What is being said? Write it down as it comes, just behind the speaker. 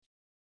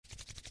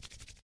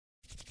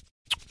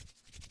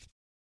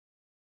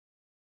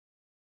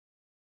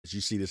As you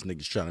see, this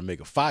nigga's trying to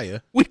make a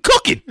fire. We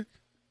cooking.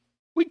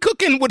 We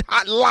cooking with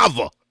hot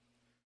lava.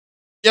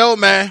 Yo,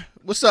 man.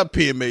 What's up,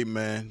 PMA,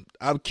 man?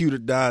 I'm Q to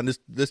Don.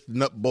 This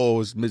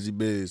nutball is Mizzy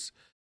Biz.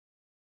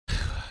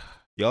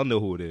 Y'all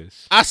know who it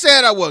is. I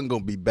said I wasn't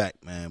gonna be back,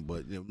 man,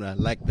 but I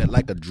like that,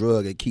 like a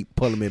drug, and keep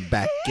pulling me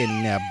back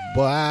in there,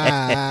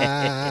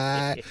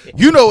 boy.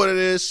 You know what it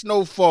is?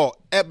 Snowfall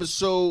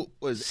episode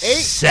was 8.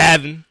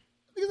 7.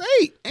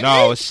 It's 8.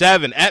 No, it's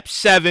 7. Ep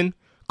 7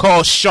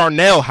 called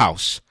Charnel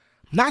House.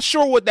 Not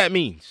sure what that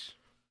means.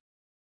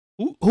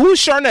 Who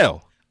is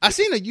Charnel? I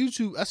seen a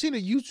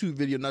YouTube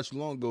video not too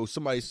long ago.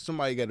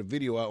 Somebody got a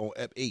video out on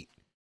Ep 8.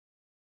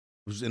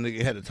 And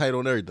it had the title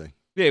and everything.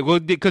 Yeah, well,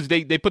 because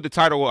they put the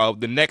title of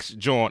the next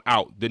joint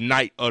out the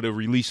night of the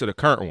release of the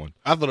current one.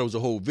 I thought it was a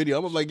whole video. I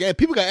was like, yeah,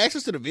 people got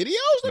access to the videos?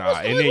 Nah,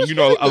 and then, you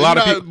know, a lot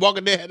of people...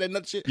 Walking Dead had that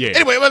nut shit? Yeah.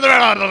 Anyway.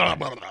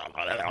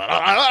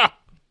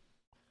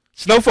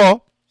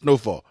 Snowfall.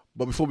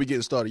 But before we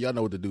get started, y'all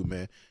know what to do,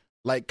 man.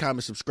 Like,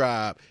 comment,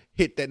 subscribe,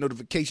 hit that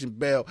notification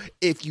bell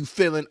if you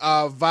feeling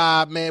our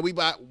vibe, man. We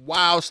got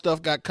wild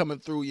stuff got coming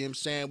through, you know what I'm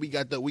saying? We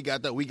got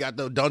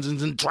the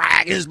Dungeons and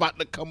Dragons about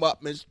to come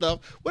up and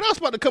stuff. What else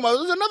about to come up?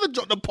 There's another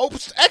the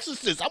Pope's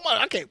Exorcist.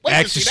 I can't wait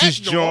Exorcist to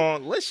see that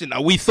John. Listen,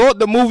 we thought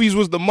the movies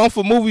was the month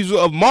of movies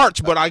of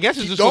March, but I guess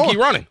it's just going to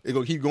keep running. It's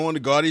going to keep going. The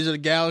Guardians of the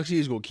Galaxy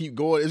is going to keep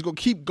going. It's going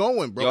to keep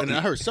going, bro. And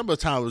I heard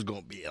summertime was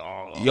going to be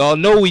Y'all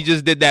know we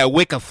just did that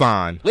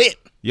Wiccathon. Lit.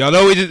 Y'all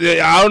know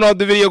I don't know if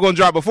the video going to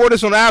drop before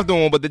this one or after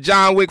one, but the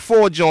John Wick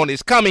 4 joint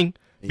is coming.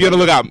 Be on the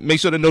lookout. Make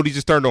sure the notice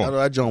is turned on. I know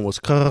that joint was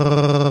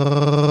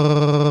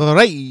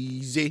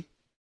crazy.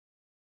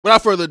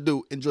 Without further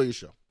ado, enjoy your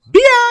show.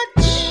 Bitch!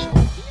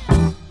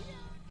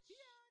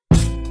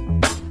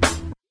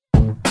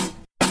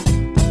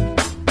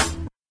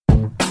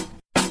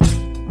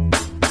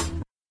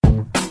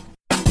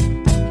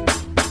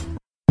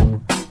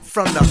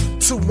 From the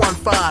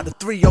 215 to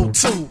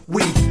 302,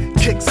 we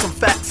kick some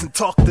facts and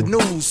talk the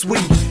news. We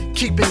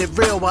keeping it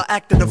real while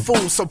acting a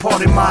fool. So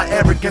pardon my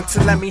arrogance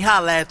and let me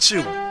holla at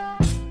you.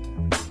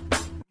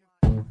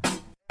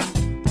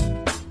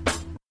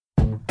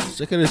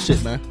 Sick of this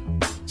shit, man.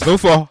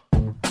 Snowfall.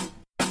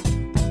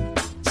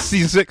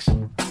 Season 6.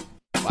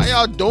 Why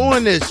y'all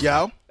doing this,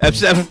 y'all? Ep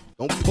 7.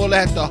 Don't pull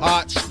at the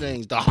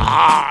heartstrings. The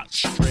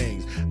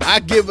heartstrings. I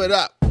give it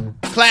up.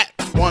 Clap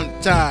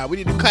one time. We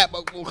need to clap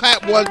one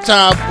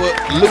time for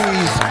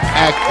Louie's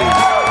acting.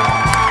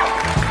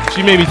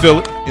 She made me feel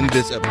it. In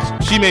this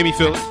episode. She made me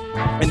feel it.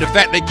 And the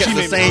fact they kept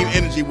the same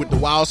energy with the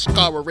wild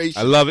scarration.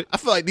 I love it. I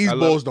feel like these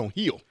boys don't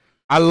heal.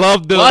 I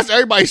love the... Plus,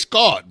 everybody's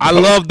scarred. I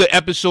love the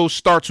episode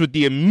starts with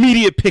the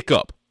immediate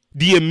pickup.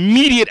 The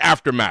immediate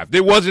aftermath.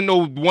 There wasn't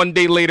no one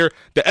day later.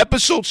 The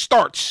episode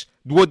starts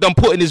with them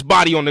putting his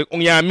body on the... You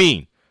know what I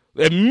mean?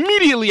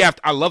 Immediately after.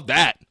 I love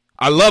that.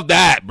 I love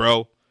that,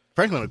 bro.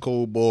 Franklin a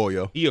cold boy,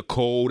 yo. He a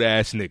cold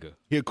ass nigga.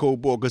 He a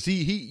cold boy because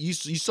you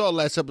saw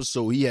last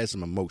episode he had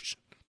some emotion,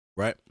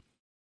 right?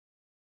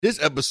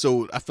 This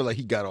episode, I feel like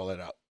he got all that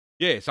out.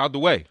 Yeah, it's out the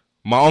way.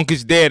 My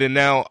uncle's dead, and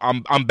now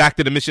I'm back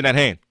to the mission at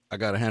hand. I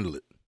gotta handle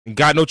it. And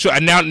got no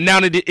choice. Now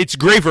that it's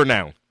graver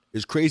now.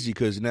 It's crazy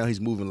because now he's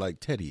moving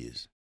like Teddy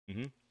is.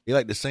 Mm-hmm. They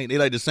like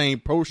the same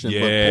person, yeah.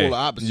 but polar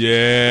opposite.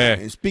 Yeah.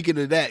 And speaking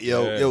of that,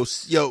 yo,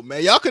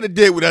 man, y'all could have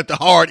did without the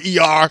hard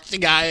ER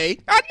CIA.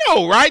 I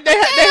know, right? They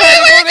had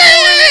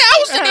I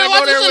was sitting there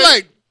watching shit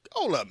like,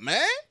 hold up,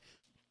 man.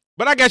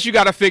 But I guess you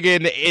got to figure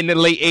in the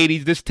late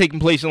 80s, this taking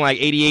place in like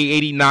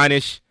 88,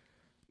 89-ish.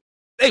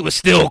 They were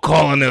still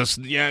calling us,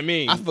 you know what I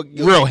mean?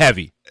 Real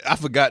heavy. I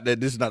forgot that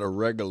this is not a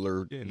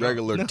regular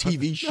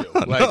TV show.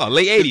 No,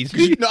 late 80s.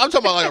 You know, I'm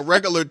talking about like a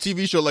regular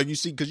TV show like you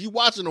see, because you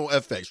watch it on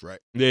FX, right?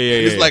 Yeah.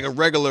 It's like a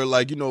regular,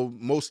 like, you know,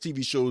 most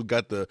TV shows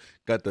got the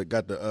they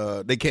got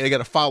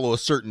to follow a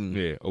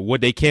certain or what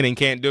they can and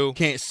can't do,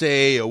 can't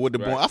say, or what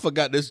the I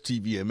forgot this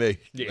TVMA.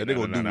 Yeah, like, they're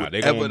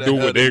gonna do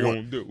what they're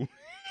gonna do.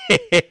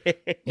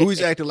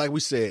 Louis acting like we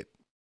said,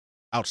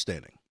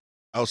 outstanding.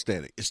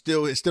 It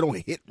still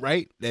don't hit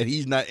right that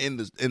he's not in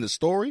the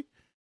story,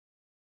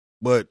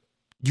 but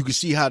you can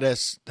see how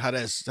that's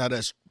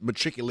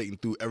matriculating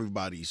through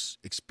everybody's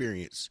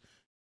experience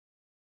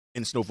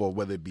in Snowfall,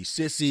 whether it be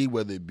Sissy,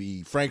 whether it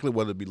be Franklin,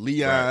 whether it be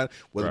Leon,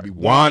 whether it be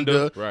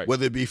Wanda,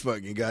 whether it be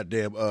fucking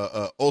goddamn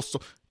also.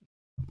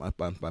 My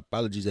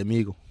apologies,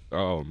 amigo.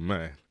 Oh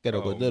man.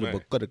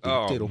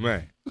 Oh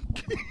man.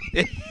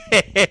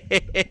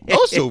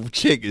 Oso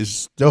chick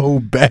is so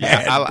bad.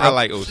 Yeah, I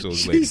like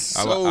Oso's lady. She's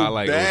so I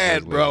like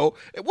bad, Oso's bro.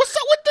 What's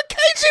up with the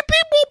KG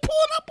people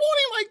pulling up on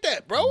him like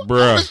that, bro?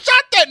 Bruh. I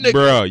shot that nigga.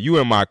 Bruh, you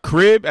in my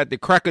crib at the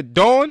crack of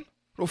dawn?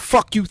 What the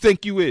fuck you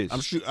think you is?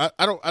 I'm sure I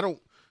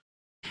don't.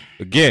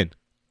 Again,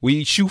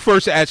 we shoot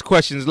first, ask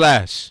questions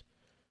last.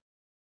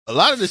 A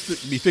lot of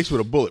this be fixed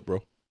with a bullet,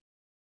 bro.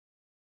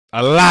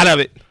 A lot of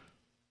it.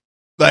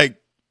 Like,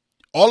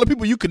 all the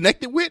people you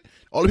connected with,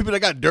 all the people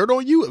that got dirt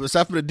on you,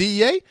 aside from the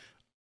DEA,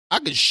 I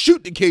could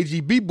shoot the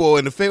KGB boy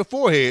in the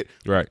forehead.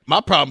 Right. My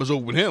problem is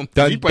over with him.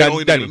 He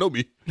probably don't even know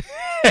me.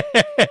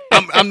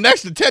 I'm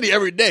next to Teddy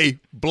every day.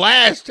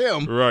 Blast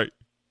him. Right.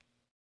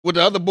 With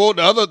the other boy,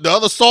 the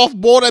other soft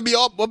boy that be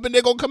up and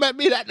they gonna come at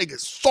me. That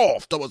nigga's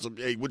soft. I was like,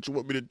 hey, what you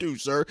want me to do,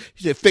 sir?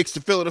 He said, fix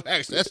the fill of the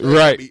accent. That's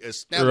right. Be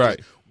established.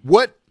 Right.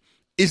 What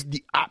is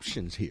the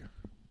options here?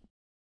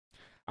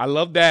 I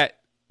love that.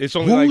 It's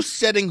only Who's like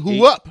setting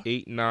who up?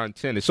 8, 9,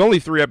 10. It's only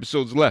 3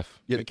 episodes left.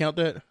 You had to count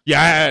that?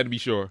 Yeah, I had to be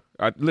sure.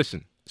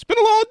 Listen, it's been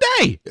a long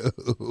day.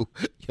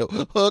 Yo,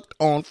 hooked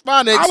on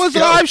phonics. I was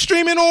live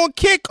streaming on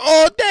Kick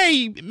all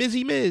day.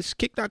 Mizzy Miz.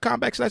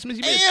 Kick.com/Mizzy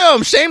Miz.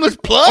 Damn, shameless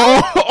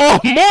plug. All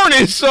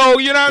morning. So,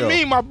 you know what I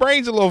mean? My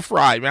brain's a little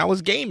fried, man. I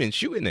was gaming,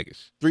 shooting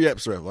niggas. 3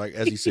 episodes, like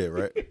as he said,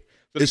 right?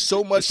 There's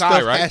so much high,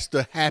 stuff right? has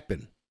to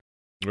happen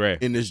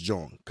in this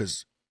joint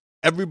because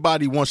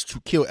everybody wants to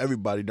kill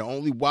everybody. The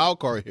only wild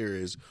card here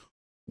is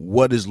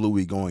what is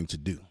Louis going to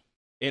do?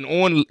 And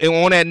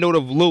on that note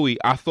of Louis,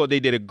 I thought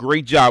they did a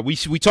great job. We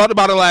talked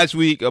about it last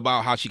week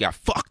about how she got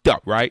fucked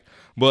up, right?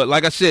 But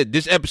like I said,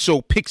 this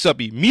episode picks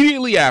up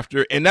immediately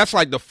after, and that's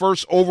like the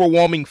first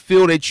overwhelming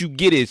feel that you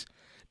get is,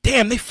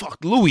 damn, they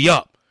fucked Louis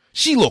up.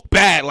 She looked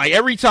bad. Like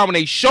every time when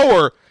they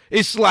show her,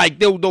 it's like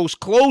those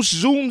close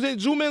zoom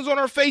ins on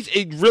her face.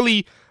 It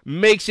really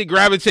makes it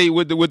gravitate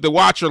with the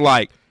watcher.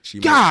 Like,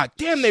 God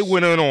damn, they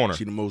went in on her.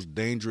 She's the most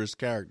dangerous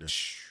character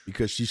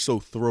because she's so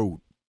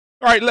throwed.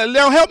 All right,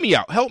 now help me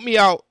out. Help me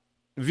out,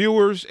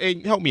 viewers,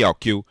 and help me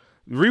out, Q.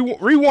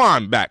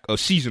 Rewind back a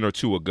season or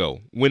 2 ago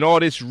when all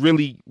this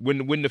really,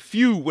 when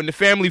the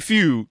family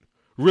feud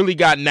really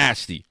got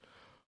nasty.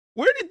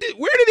 Where did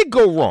it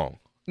go wrong?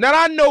 Now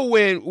I know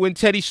when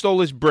Teddy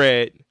stole his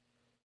bread,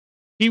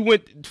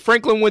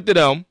 Franklin went to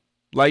them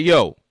like,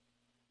 yo.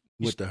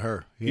 Went to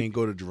her. He ain't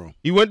go to Jerome.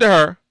 He went to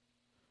her,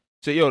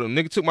 said, yo, the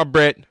nigga took my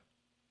bread.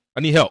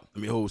 I need help.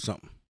 Let me hold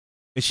something.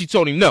 And she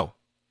told him no.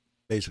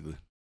 Basically.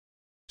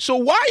 So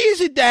why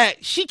is it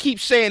that she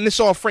keeps saying this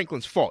all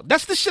Franklin's fault?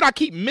 That's the shit I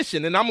keep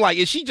missing. And I'm like,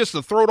 is she just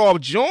a throw-it-off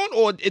John,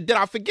 or did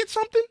I forget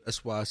something?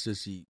 That's why I said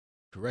he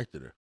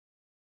corrected her.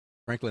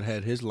 Franklin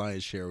had his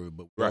lion's share of it,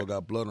 but we all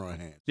got blood on our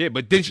hands. Yeah,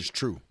 but then which is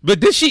true.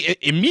 But then she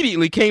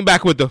immediately came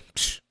back with the,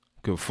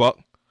 good fuck.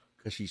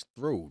 Because she's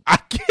throwed. I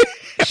can't.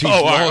 She's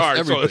lost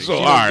everything. So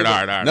all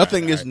right.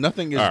 Nothing is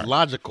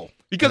logical.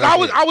 Because I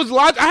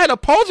had to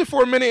pause it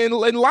for a minute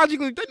and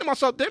logically think to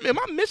myself, damn, am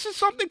I missing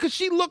something? Because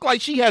she looked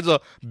like she has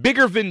a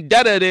bigger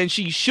vendetta than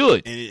she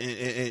should.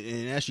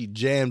 And actually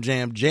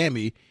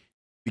jammy,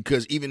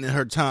 because even in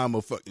her time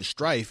of fucking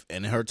strife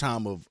and in her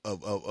time of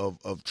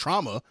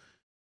trauma,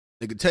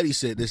 nigga Teddy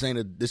said this ain't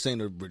a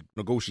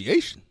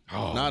negotiation.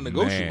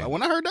 Non-negotiable.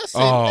 When I heard that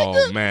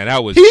nigga, man,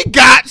 that was he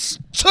got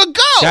to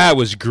go. That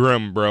was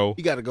grim, bro.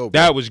 He got to go. Bro.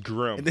 That was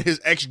grim. And then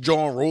his ex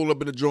John rolled up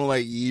in the joint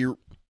like, yo,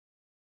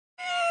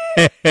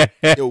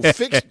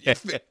 fix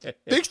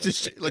this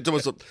shit. Like,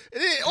 yeah.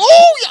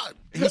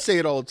 He say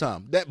it all the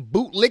time. That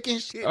boot licking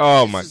shit.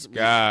 Oh my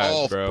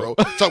God, bro.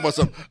 Talk about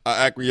some.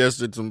 I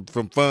acquiesced in some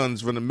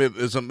funds from the mid.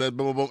 On behalf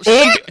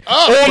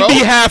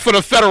of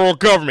the federal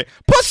government.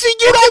 Pussy,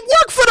 you don't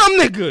work for them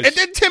niggas. And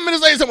then 10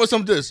 minutes later, talking about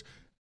some this.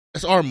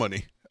 That's our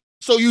money.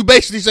 So you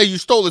basically say you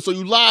stole it. So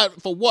you lied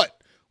for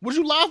what? What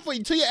you lie for?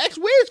 You tell your ex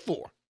wiz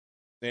for?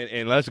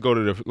 And let's go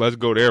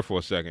there for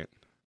a second.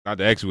 Not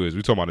the ex-wiz.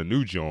 We talking about the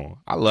new John.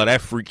 I love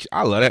that freak.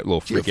 I love that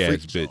little freak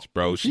ass bitch,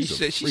 bro. She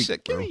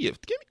said,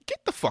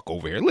 get the fuck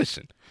over here.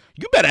 Listen,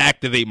 you better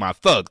activate my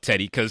thug,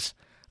 Teddy, because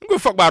I'm gonna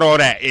fuck about all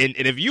that. And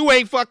if you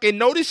ain't fucking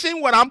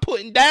noticing what I'm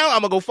putting down,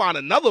 I'm gonna go find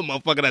another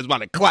motherfucker that's about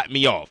to clap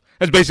me off.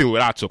 That's basically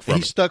what I took from it.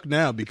 He's stuck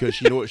now because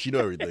she know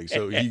everything.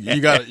 So you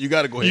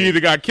gotta go ahead. You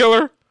either got kill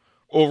her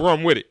or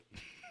run with it.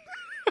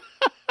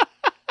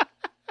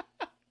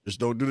 Just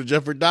don't do the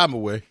Jeffrey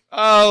Dahmer way.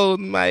 Oh,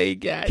 my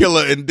God. Kill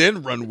her and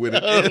then run with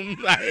it. Oh,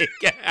 my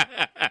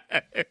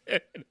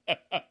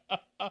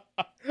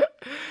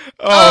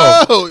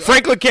God.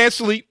 Franklin can't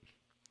sleep.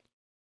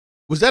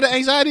 Was that an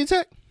anxiety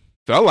attack?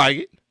 Felt like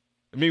it.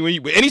 I mean,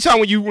 anytime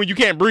when you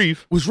can't breathe.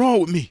 What's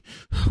wrong with me?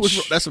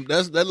 That's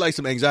like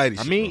some anxiety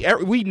shit. I mean,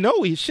 we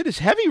know his shit is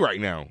heavy right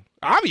now.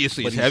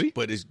 Obviously, it's heavy.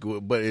 But it's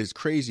good. But it's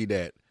crazy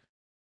that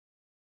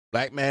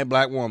black man,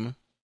 black woman,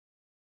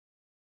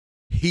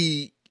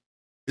 he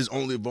is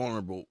only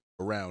vulnerable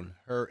around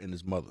her and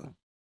his mother.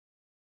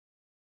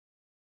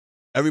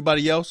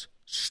 Everybody else,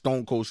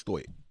 stone cold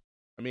stoic.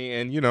 I mean,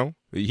 and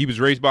he was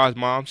raised by his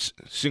mom's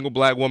single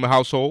black woman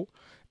household.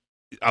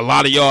 A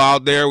lot of y'all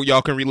out there,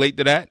 y'all can relate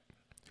to that.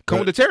 Come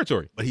with the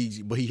territory. But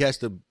he has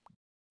to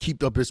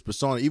keep up his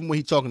persona. Even when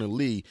he's talking to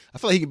Lee, I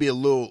feel like he can be a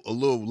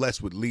little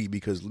less with Lee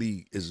because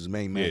Lee is his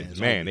main man.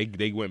 Yeah, man,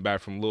 they went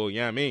back from Lil.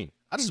 Yeah, I mean,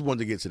 I just wanted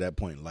to get to that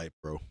point in life,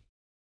 bro.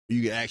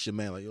 You get action,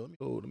 man. Like, yo,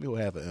 let me go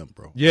half an M,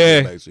 bro.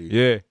 Yeah.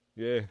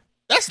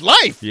 That's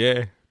life.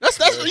 Yeah. That's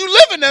you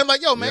living there. I'm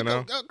like, yo, man, go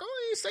ain't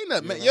say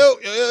nothing, man. Yo,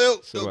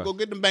 go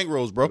get them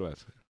bankrolls, bro.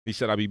 He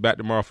said I'll be back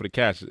tomorrow for the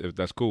cash if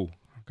that's cool.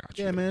 Got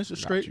you. Yeah, man, it's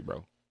just straight, you,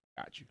 bro.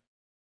 Got you.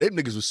 Them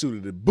niggas was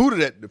suited and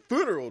booted at the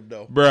funeral,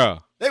 though. Bruh.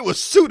 They was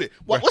suited.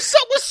 What's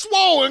up with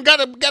Swole and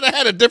gotta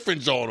had a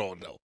different zone on,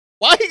 though?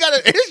 Why he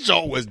got his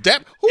jaw was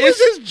that? Who is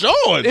his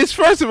jaw? It's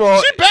first of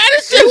all, she bad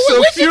as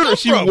shit.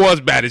 She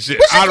was bad as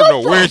shit. I don't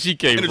know where she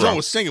came from. And the jaw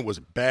was singing was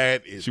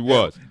bad as she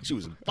was. She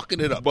was fucking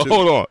it up. But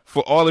hold on,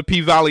 for all the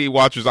P Valley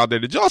watchers out there,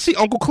 did y'all see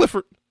Uncle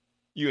Clifford?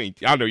 You ain't.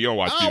 I know you don't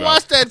watch. I don't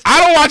watch that.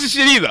 I don't watch the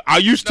shit either. I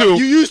used to.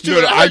 You used to.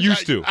 No, I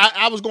used to.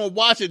 I was gonna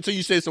watch it until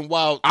you said some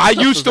wild. I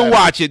used to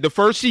watch it the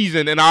first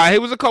season, and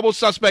it was a couple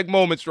suspect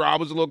moments where I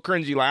was a little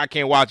cringy, like I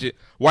can't watch it.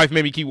 Wife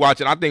made me keep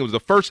watching. I think it was the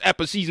first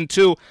episode, season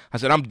 2. I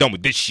said I'm done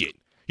with this shit.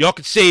 Y'all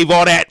can save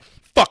all that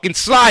fucking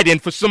sliding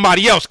for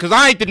somebody else, cause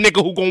I ain't the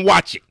nigga who gonna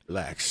watch it.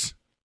 Relax.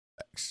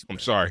 I'm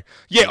sorry.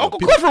 Yeah, Uncle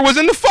Clifford was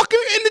in the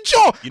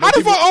joint. How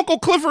the fuck Uncle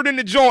Clifford in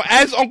the joint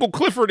as Uncle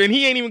Clifford, and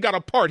he ain't even got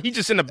a part? He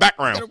just in the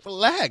background.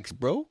 Relax,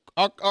 bro.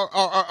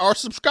 Our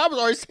subscribers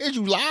already said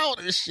you loud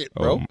and shit,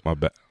 bro. Oh,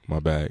 my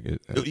bag.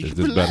 Is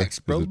this relax,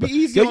 better? bro. Be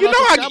easy. Yo, you know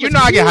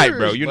I get hyped,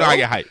 bro. You know I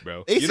get hyped,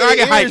 bro. They you know I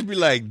get hyped. Be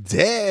like,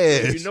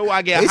 Dad. You know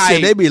I get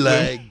hyped. They be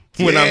like,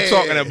 when I'm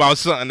talking about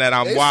something that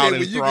I'm wild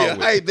and strong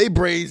with. Hyped, they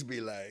brains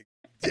be like,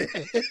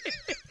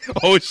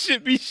 oh,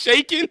 shit be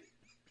shaking.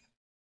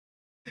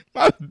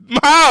 My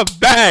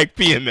bag,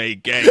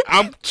 PMA gang.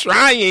 I'm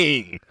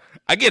trying.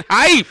 I get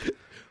hype.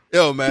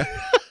 Yo, man.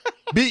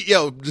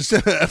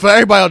 For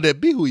everybody out there,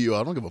 be who you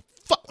are. I don't give a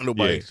fuck what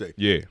nobody say.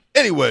 Yeah.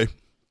 Anyway,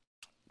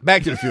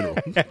 back to the funeral.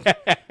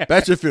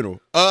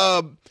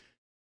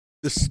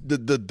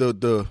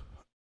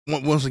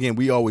 Once again,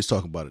 we always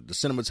talk about it. The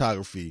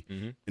cinematography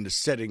and the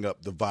setting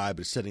up, the vibe,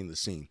 and setting the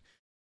scene.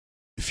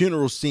 The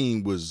funeral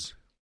scene was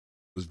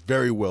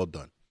very well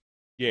done.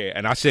 Yeah,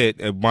 and I said,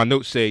 my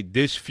notes say,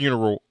 this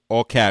funeral,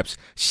 all caps,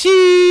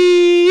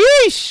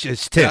 sheesh,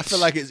 it's tense. I feel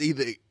like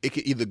it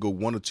can either go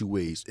one or two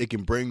ways. It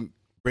can bring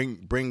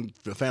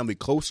the family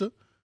closer,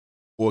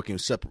 or it can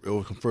separate,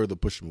 or it can further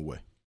push them away.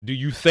 Do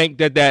you think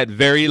that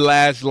very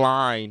last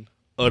line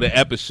of the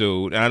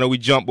episode, and I know we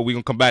jumped, but we're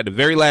going to come back, the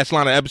very last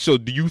line of the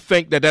episode, do you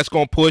think that's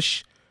going to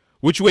push?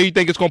 Which way you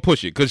think it's going to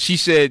push it? Because she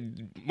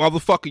said,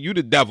 motherfucker, you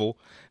the devil.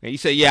 And he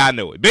said, yeah, I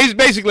know it.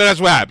 Basically, that's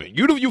what happened.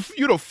 You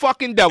the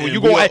fucking devil. And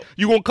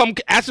you gonna come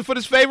asking for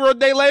this favor a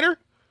day later?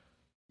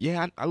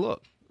 Yeah, I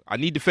look. I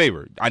need the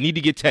favor. I need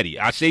to get Teddy.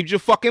 I saved your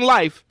fucking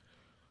life.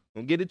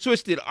 Don't get it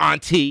twisted,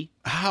 auntie.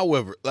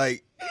 However,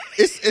 like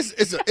it's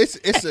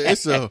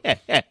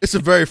a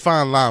very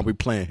fine line we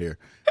playing here.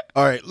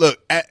 All right, look.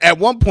 At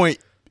one point,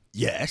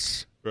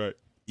 yes, right.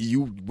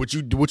 What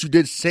you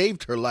did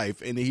saved her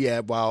life, and he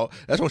had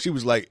that's when she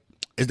was like,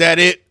 "Is that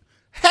it?"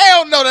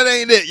 Hell no, that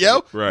ain't it,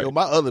 yo. Right. Yo,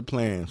 my other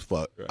plans,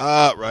 fuck.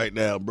 Right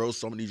now, bro.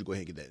 Someone needs you to go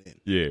ahead and get that in.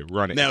 Yeah,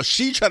 run it. Now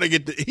he trying to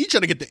get the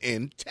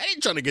end. Teddy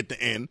trying to get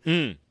the end.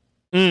 And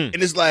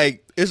it's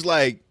like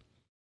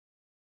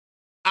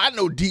I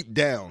know deep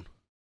down,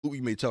 Louis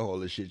may tell all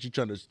this shit. She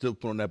trying to still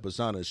put on that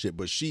persona and shit,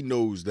 but she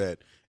knows that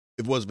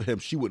if it wasn't for him,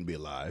 she wouldn't be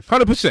alive.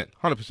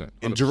 100%.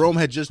 And Jerome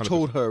had just 100%.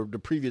 Told her the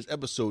previous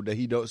episode that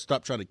he don't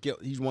stop trying to kill.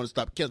 He want to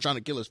stop trying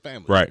to kill his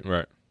family.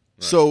 Right.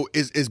 So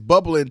it's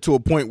bubbling to a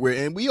point where,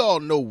 and we all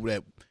know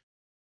that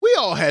we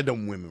all had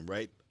them women,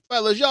 right?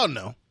 Fellas, y'all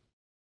know.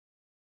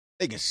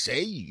 They can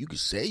say you can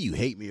say you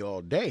hate me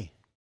all day.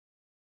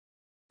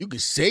 You can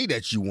say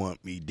that you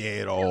want me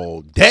dead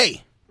all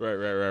day.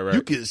 Right.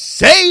 You can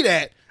say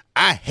that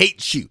I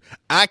hate you.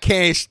 I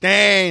can't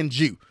stand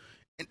you.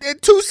 And then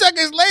 2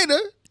 seconds later,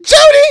 Jody,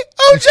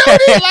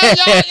 like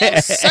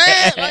y'all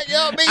sad, like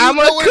y'all. I'm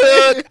a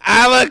cook,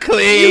 I'm a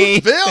clean.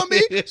 You feel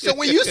me? So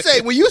when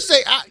you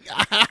say,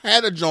 I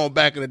had a John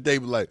back in the day,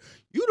 was like,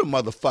 you the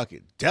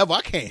motherfucking devil.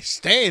 I can't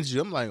stand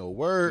you. I'm like, a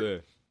word, yeah.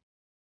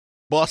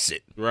 Bust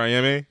it, right? You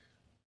know what I mean?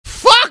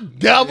 Fuck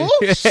devil,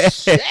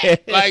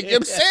 shit. Like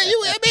I'm saying,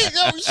 you know what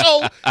I mean?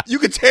 So you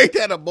can take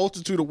that a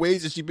multitude of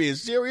ways. Is she being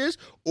serious,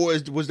 or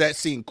was that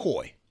scene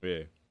coy?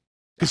 Yeah,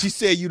 because she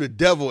said you the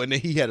devil, and then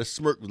he had a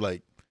smirk, was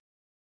like.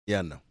 Yeah,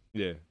 I know.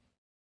 Yeah.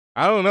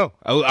 I don't know.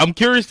 I'm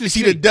curious to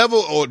see the devil,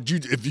 or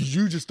if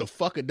you just the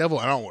fucking devil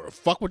and I don't want to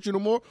fuck with you no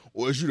more,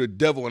 or is you the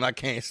devil and I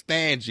can't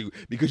stand you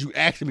because you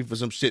asking me for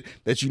some shit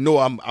that you know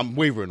I'm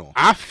wavering on.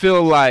 I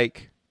feel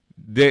like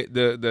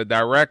the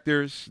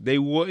directors, they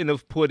wouldn't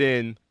have put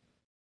in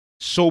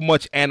so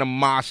much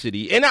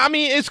animosity. And I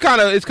mean, it's kind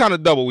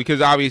of double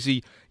because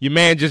obviously your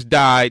man just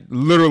died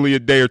literally a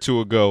day or two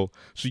ago.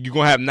 So you're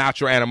going to have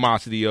natural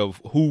animosity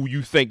of who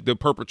you think the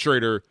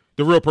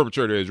real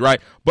perpetrator is, right?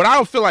 But I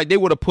don't feel like they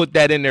would have put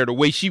that in there the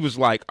way she was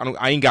like,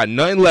 I ain't got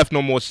nothing left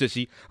no more,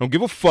 sissy. I don't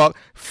give a fuck.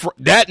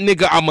 That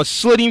nigga, I'm a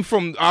slitting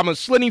from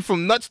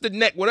nuts to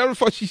neck, whatever the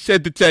fuck she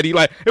said to Teddy.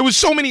 Like, it was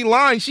so many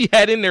lines she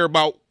had in there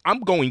about, I'm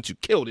going to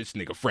kill this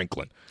nigga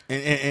Franklin.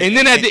 And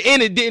then at the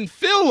end, it didn't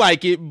feel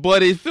like it,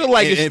 but it felt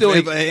like it's still.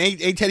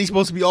 Ain't Teddy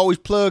supposed to be always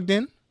plugged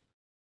in?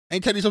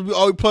 Ain't Teddy supposed to be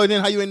always plugged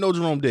in? How you ain't know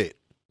Jerome dead?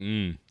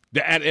 And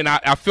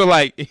I feel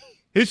like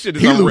his shit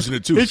is losing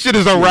it too. His shit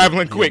is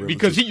unraveling quick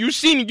because you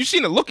seen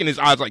the look in his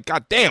eyes like,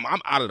 God damn, I'm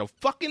out of the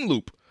fucking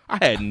loop.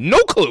 I had no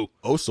clue.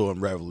 Also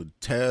unraveling.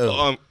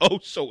 Tell.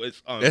 Also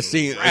it's unraveling. That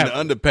scene in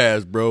the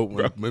underpass, bro.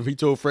 When he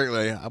told Frank,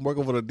 like, I'm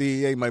working for the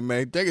DEA, my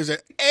man. Teddy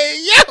said,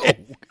 hey, yo.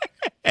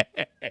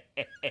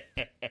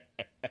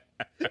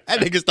 That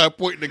nigga start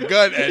pointing the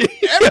gun at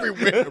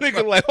everywhere.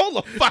 Nigga like, hold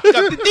the fuck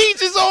up. The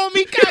D's is on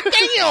me. God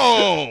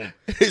damn.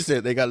 He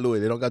said they got Louis.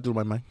 They don't got through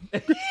my mind.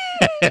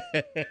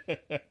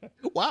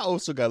 Why I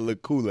also got to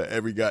look cool at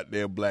every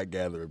goddamn black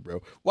gathering,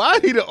 bro? Why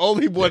he the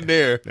only one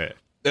there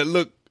that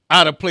look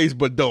out of place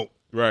but don't?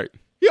 Right.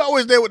 He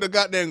always there with the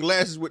goddamn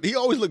glasses. He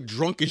always look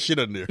drunk and shit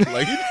in there.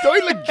 Like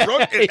don't he look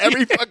drunk in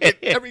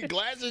every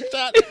glasses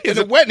shot? In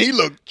the wedding, he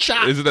look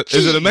chopped. Is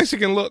it a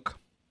Mexican look?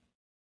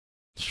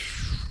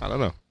 I don't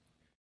know.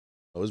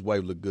 Oh, his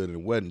wife looked good in the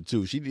wedding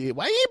too. She did.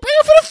 Why you ain't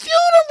paying for the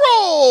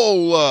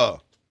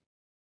funeral?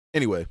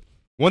 Anyway,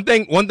 one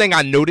thing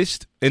I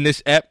noticed in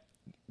this app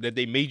that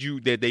they made you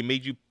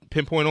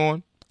pinpoint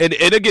on, and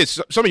again,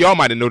 some of y'all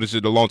might have noticed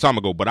it a long time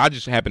ago, but I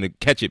just happened to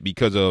catch it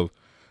because of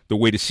the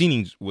way the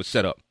scening was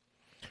set up.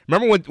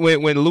 Remember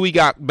when Louis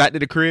got back to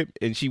the crib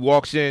and she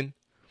walks in,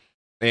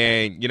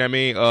 and you know what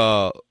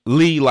I mean?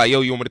 Lee like,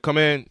 yo, you want me to come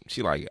in?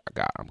 She like,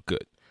 I'm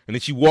good. And then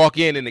she walk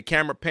in and the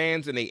camera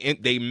pans and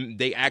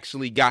they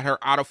actually got her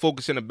out of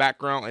focus in the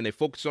background and they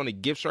focus on the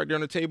gifts right there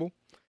on the table.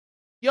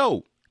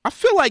 Yo, I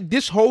feel like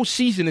this whole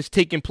season is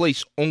taking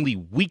place only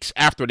weeks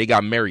after they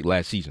got married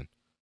last season.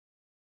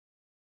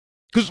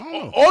 Because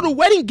all the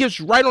wedding gifts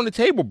right on the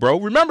table, bro.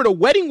 Remember, the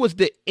wedding was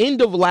the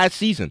end of last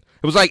season.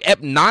 It was like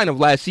Ep 9 of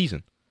last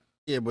season.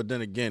 Yeah, but then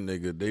again,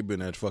 nigga, they've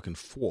been at fucking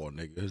 4,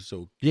 nigga.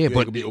 So yeah,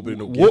 but be opening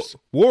no gifts.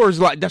 War is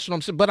like, that's what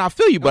I'm saying. But I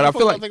feel you. But I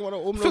feel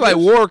like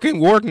war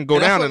can go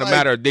down in a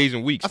matter of days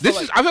and weeks.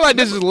 I feel like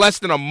this is less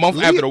than a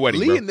month after the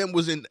wedding. Lee bro. and them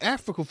was in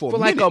Africa for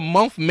like a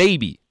month,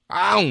 maybe.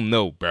 I don't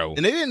know, bro.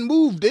 And they didn't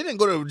move. They didn't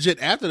go to legit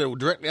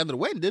directly after the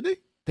wedding, did they?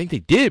 I think they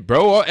did,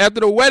 bro. After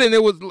the wedding,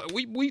 it was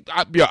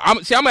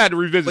I'm gonna have to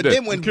revisit. But this.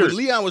 then when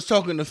Leon was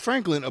talking to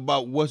Franklin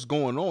about what's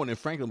going on, and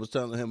Franklin was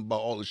telling him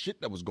about all the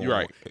shit that was going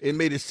on, it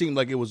made it seem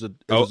like it was a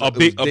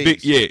big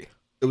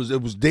It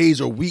was days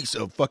or weeks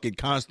of fucking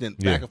constant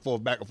back and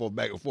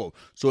forth.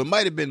 So it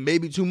might have been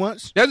maybe 2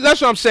 months. That's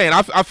what I'm saying.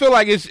 I feel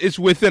like it's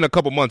within a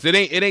couple months. It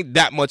ain't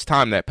that much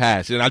time that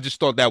passed, and I just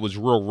thought that was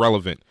real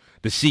relevant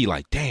to see.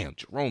 Like, damn,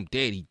 Jerome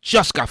dead. He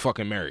just got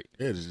fucking married.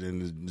 Yeah,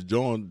 and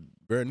John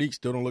Veronique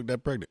still don't look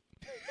that pregnant.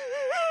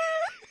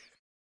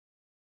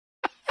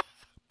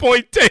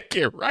 Point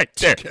taken right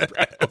there.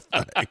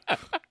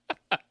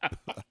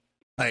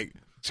 like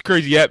it's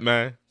crazy yet,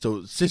 man.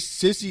 So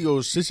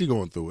Sissy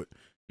going through it.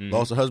 Mm-hmm.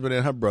 Lost her husband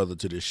and her brother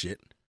to this shit.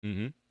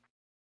 Mm-hmm.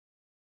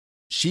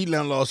 She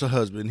lost her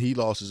husband. He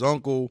lost his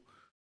uncle.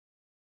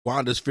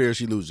 Wanda's fear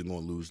she gonna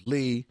lose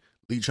Lee.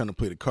 Lee trying to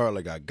play the card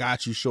like, I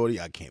got you, shorty.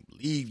 I can't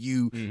believe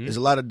you. Mm-hmm. There's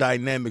a lot of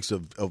dynamics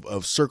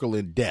of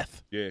circling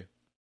death. Yeah.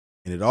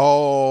 And it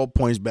all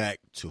points back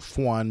to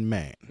Fuan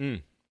Man.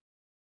 Mm.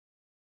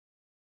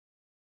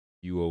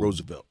 You old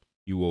Roosevelt.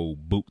 You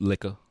old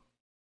bootlicker.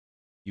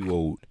 You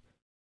old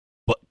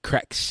butt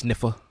crack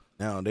sniffer.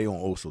 Now they on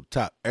Oso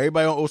Top.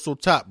 Everybody on Oso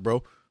Top,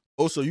 bro.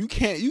 Oso,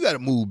 you gotta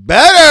move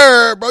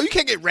better, bro. You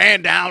can't get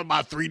ran down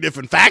by 3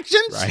 different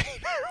factions. Right.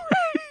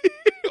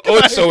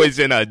 Oso is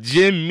in a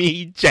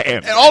Jimmy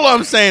Jam. And all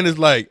I'm saying is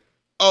like,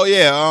 oh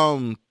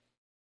yeah,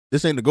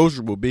 this ain't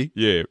negotiable, B.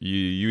 Yeah,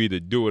 you either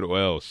do it or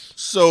else.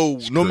 So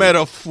no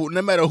matter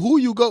who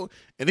you go,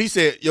 and he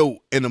said, yo,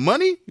 and the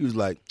money, he was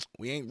like,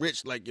 we ain't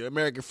rich like your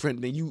American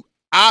friend, then you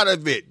out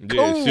of it. Yeah,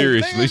 cool.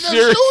 Seriously,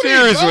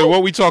 seriously,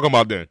 what we talking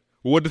about then?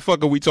 What the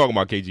fuck are we talking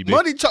about, KGB?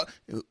 Money talk.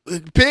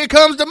 Here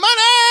comes the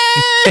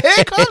money.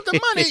 Here comes the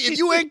money. If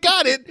you ain't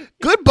got it,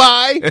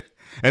 goodbye.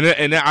 And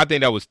then I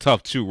think that was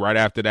tough too. Right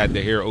after that,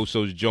 to hear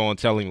Oso's John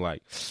telling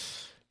like,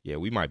 yeah,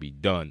 we might be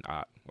done.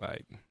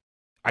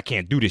 I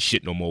can't do this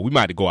shit no more. We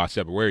might have to go our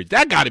separate ways.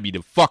 That got to be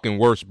the fucking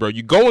worst, bro.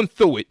 You going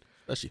through it,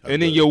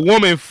 and then your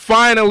woman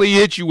finally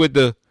hit you with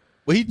the.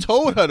 Well, he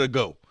told her to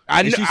go.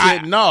 She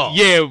said no.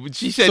 Yeah,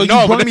 she said so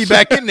no. You brought me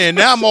back in there.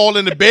 Now I'm all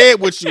in the bed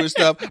with you and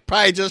stuff.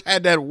 Probably just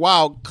had that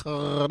wild,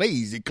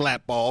 crazy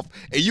clap off,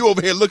 and you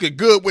over here looking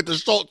good with the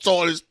shorts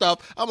on and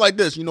stuff. I'm like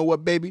this. You know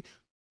what, baby?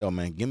 Yo,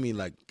 man, give me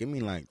like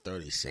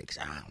 36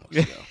 hours.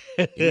 Yo.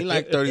 Give me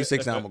like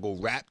 36 hours. I'm gonna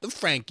go wrap the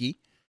Frankie.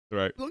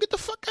 Right. Gonna get the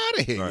fuck out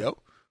of here, yo.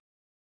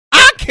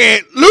 I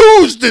can't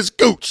lose this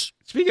gooch.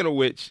 Speaking of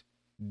which,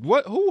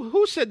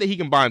 who said that he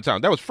can buy him time?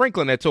 That was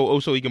Franklin that told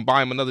Oso he can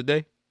buy him another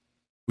day.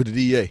 With the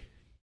DA.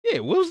 Yeah,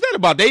 what was that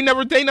about? They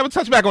never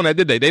touched back on that,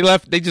 did they?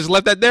 They just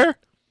left that there?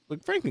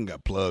 Look, Franklin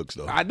got plugs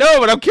though. I know,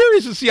 but I'm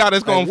curious to see how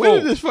that's going forward.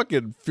 Where did this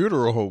fucking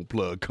funeral home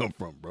plug come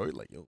from, bro? He's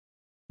like, yo,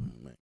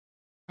 man.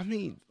 I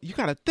mean, you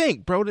gotta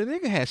think, bro. The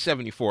nigga had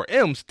 74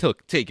 M's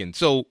taken,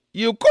 so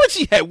of course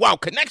he had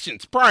wild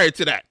connections prior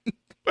to that.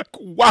 Like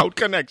wild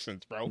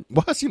connections, bro.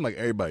 Well, it seems like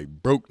everybody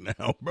broke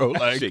now, bro.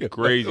 Like shit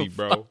crazy,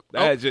 bro.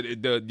 That's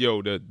it.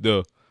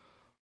 The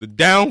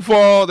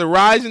downfall, the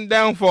rise and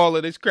downfall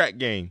of this crack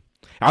game.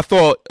 I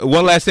thought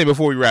one last thing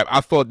before we wrap. I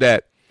thought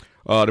that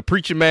the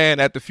preacher man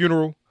at the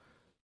funeral,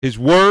 his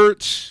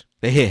words,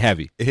 they hit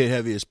heavy. It hit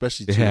heavy,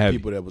 especially to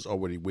people that was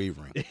already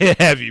wavering. It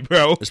hit heavy,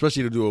 bro.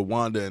 Especially to do a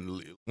Wanda and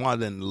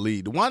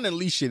Lee. The Wanda and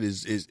Lee shit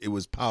it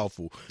was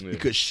powerful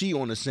because she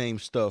on the same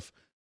stuff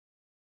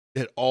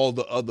that all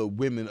the other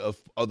women of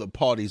other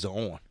parties are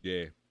on.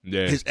 Yeah.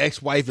 Yeah. His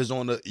ex-wife is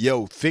on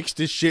the fix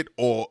this shit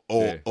or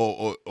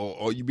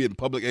you be in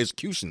public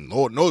execution.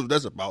 Lord knows what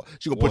that's about.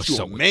 She gonna put you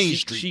on Main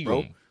Street, she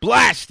bro.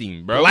 Blast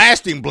him, bro.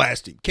 Blast him.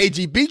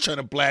 KGB trying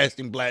to blast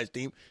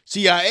him.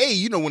 CIA,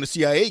 you know when the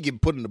CIA get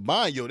put in the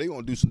bind, they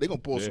gonna do some. They gonna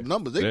pull some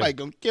numbers. They might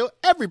gonna kill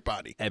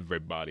everybody.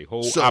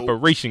 Whole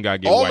operation got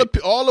get all wiped.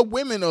 All the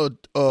women are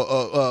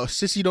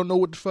Sissy don't know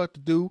what the fuck to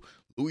do.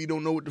 Louis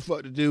don't know what the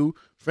fuck to do.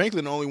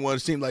 Franklin the only one that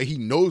seems like he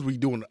knows what he's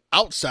doing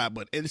outside,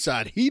 but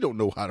inside he don't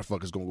know how the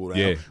fuck it's gonna go down.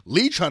 Yeah.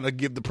 Lee trying to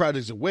give the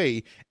projects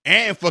away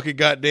and fucking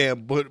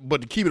goddamn, but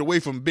to keep it away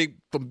from Big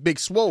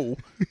Swole.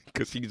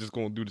 Because he's just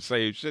gonna do the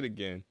same shit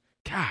again.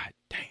 God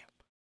damn.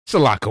 It's a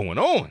lot going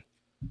on.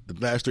 The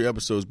last 3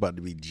 episodes about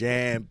to be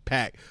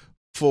jam-packed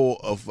full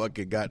of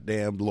fucking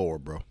goddamn lore,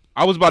 bro.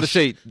 I was about to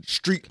say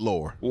street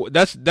lore.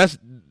 That's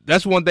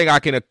one thing I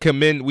can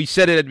commend. We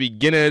said it at the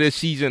beginning of this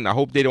season. I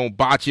hope they don't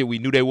botch it. We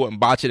knew they wouldn't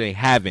botch it. They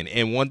haven't.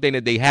 And one thing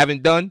that they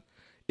haven't done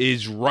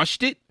is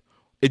rushed it.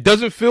 It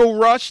doesn't feel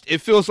rushed. It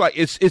feels like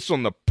it's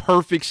on the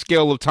perfect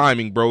scale of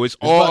timing, bro. It's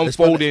all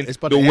unfolding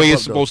the way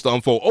it's supposed to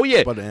unfold. Oh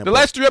yeah, the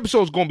last 3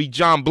 episodes going to be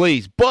John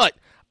Blaze, but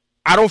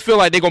I don't feel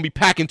like they're going to be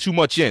packing too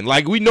much in.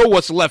 Like, we know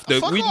what's left. We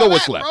know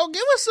what's left. Bro,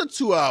 give us a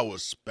 2-hour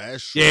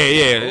special.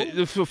 Yeah.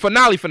 The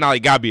finale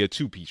got to be a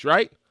 2-piece,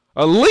 right?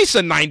 At least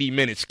a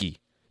 90-minute ski.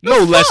 No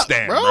less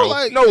than, bro.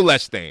 Like, no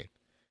less than.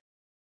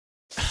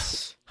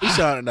 We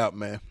signing out,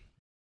 man.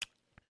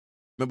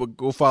 Remember,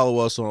 go follow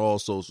us on all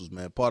socials,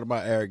 man. Part of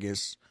my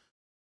arrogance.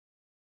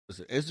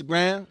 Listen,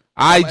 Instagram,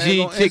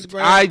 IG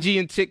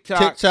and TikTok.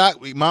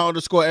 My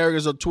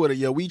 _arrogance on Twitter.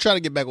 Yo, we trying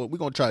to get back on. We're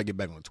gonna try to get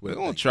back on Twitter.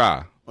 We're gonna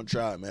try.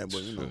 Man.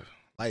 But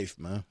life,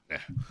 man.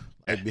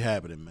 Life be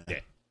happening, man. Yeah.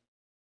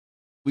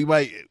 We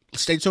might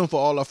stay tuned for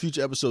all our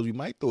future episodes. We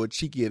might throw a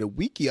cheeky of the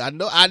weeky. I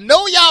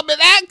know y'all been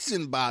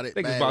asking about it. I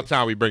think it's about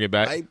time we bring it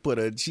back. I put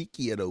a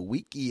cheeky of the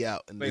weeky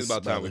out. I think it's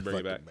about time we bring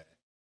it back. Man.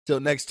 Till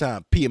next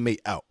time, PMA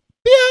out,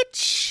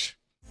 bitch.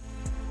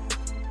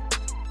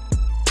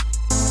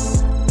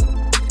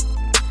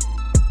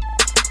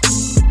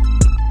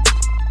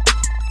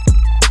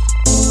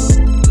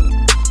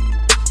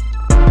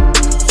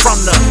 From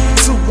the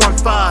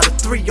 215 to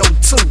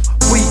 302,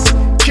 we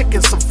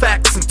kicking some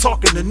facts and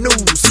talking the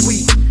news.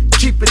 We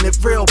keeping it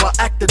real while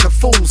acting a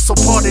fool. So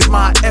pardon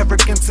my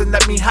arrogance and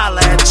let me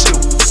holla at you.